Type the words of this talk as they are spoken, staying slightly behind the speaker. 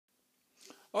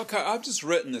Okay, I've just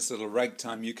written this little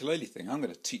ragtime ukulele thing. I'm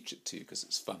going to teach it to you because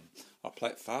it's fun. I'll play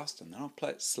it fast and then I'll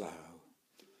play it slow.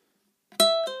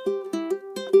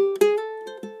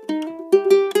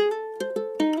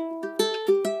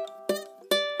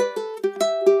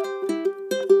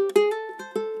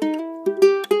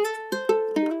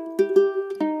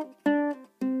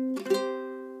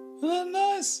 Isn't that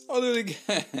nice? I'll do it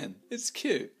again. It's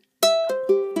cute.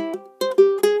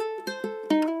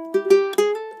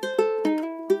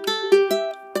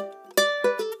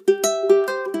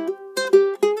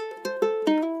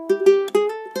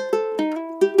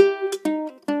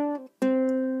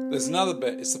 There's another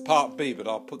bit, it's the part B, but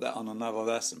I'll put that on another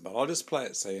lesson, but I'll just play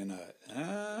it so you know it.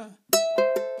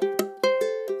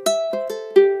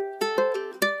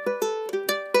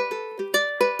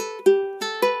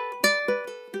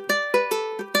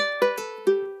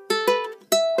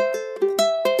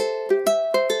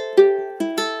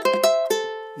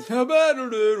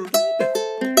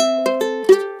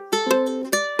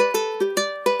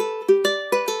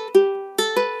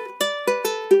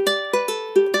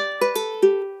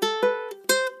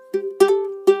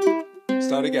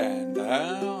 Start again.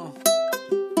 Now.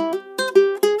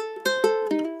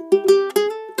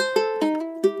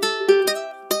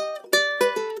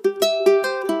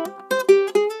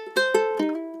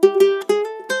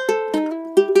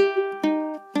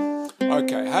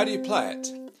 Okay, how do you play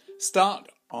it? Start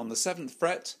on the 7th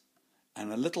fret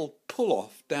and a little pull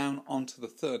off down onto the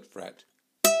 3rd fret.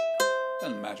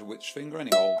 Doesn't matter which finger,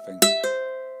 any old finger.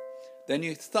 Then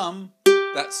you thumb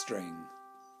that string.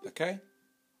 Okay?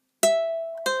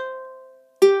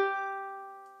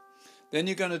 Then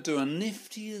you're going to do a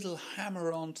nifty little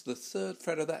hammer onto the 3rd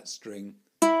fret of that string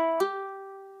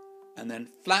and then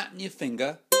flatten your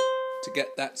finger to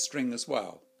get that string as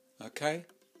well. Okay?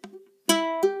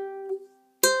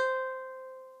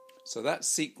 So that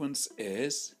sequence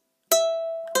is...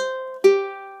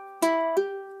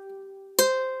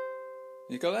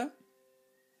 You got that?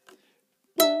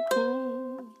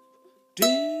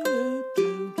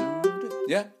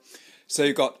 Yeah? So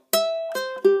you've got...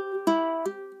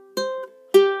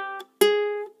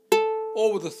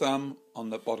 or with the thumb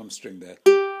on the bottom string there.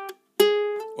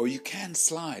 Or you can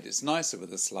slide, it's nicer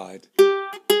with a slide.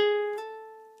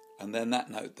 And then that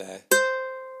note there.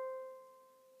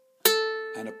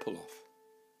 And a pull off.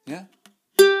 Yeah?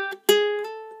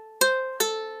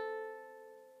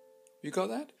 You got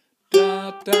that?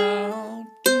 Da, da,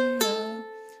 da.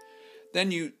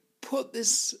 Then you put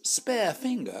this spare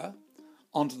finger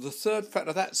onto the 3rd fret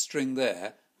of that string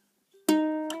there.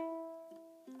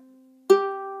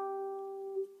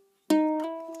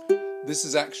 This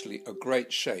is actually a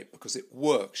great shape because it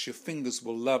works. Your fingers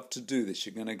will love to do this.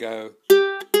 You're going to go...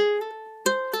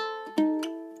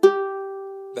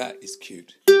 That is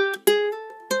cute.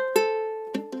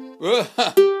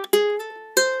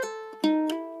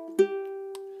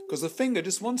 Because the finger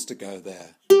just wants to go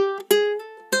there.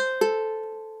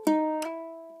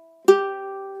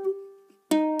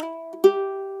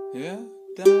 Yeah?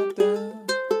 Da, da.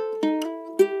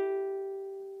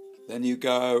 Then you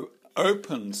go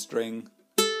open string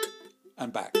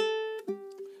and back.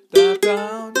 Da,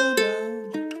 da, da, da.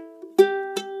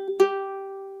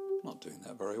 Not doing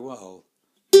that very well.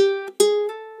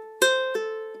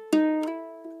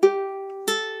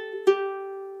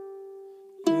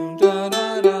 Da,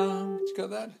 da, da. You got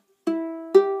that?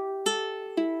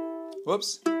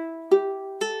 Whoops.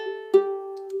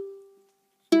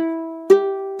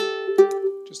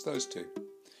 Just those two.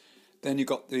 Then you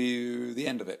got the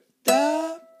end of it.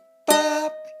 Da, ba,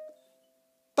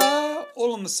 ba,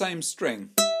 all on the same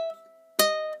string.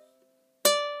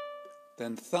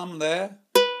 Then thumb there.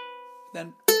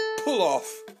 Then pull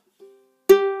off.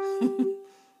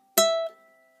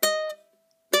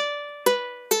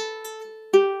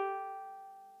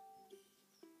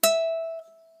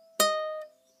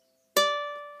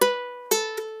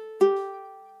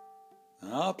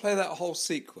 I'll play that whole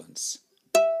sequence.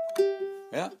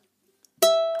 Yeah?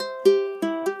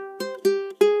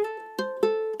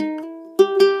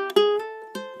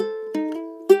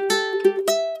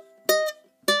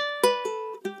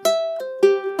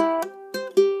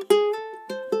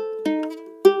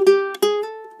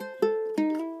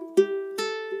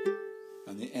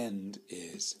 And the end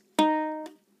is...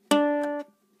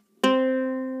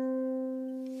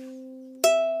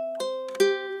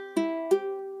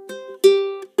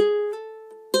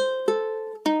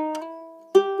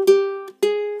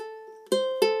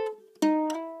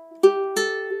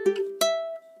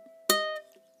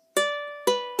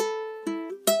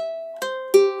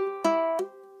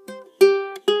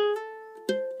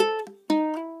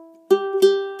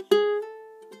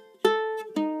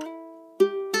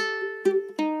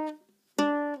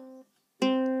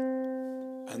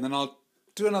 and then I'll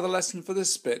do another lesson for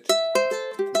this bit.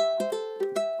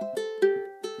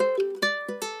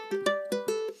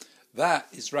 That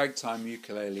is Ragtime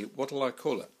Ukulele. What'll I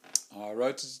call it? I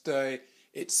wrote it today.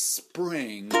 It's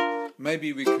spring.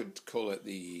 Maybe we could call it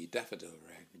the daffodil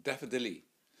rag. Daffodilly.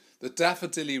 The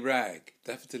daffodilly rag.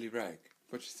 Daffodilly rag.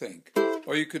 What do you think?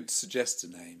 Or you could suggest a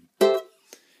name.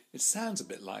 It sounds a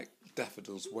bit like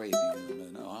daffodils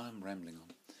waving. No, I'm rambling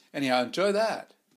on. Anyhow, enjoy that.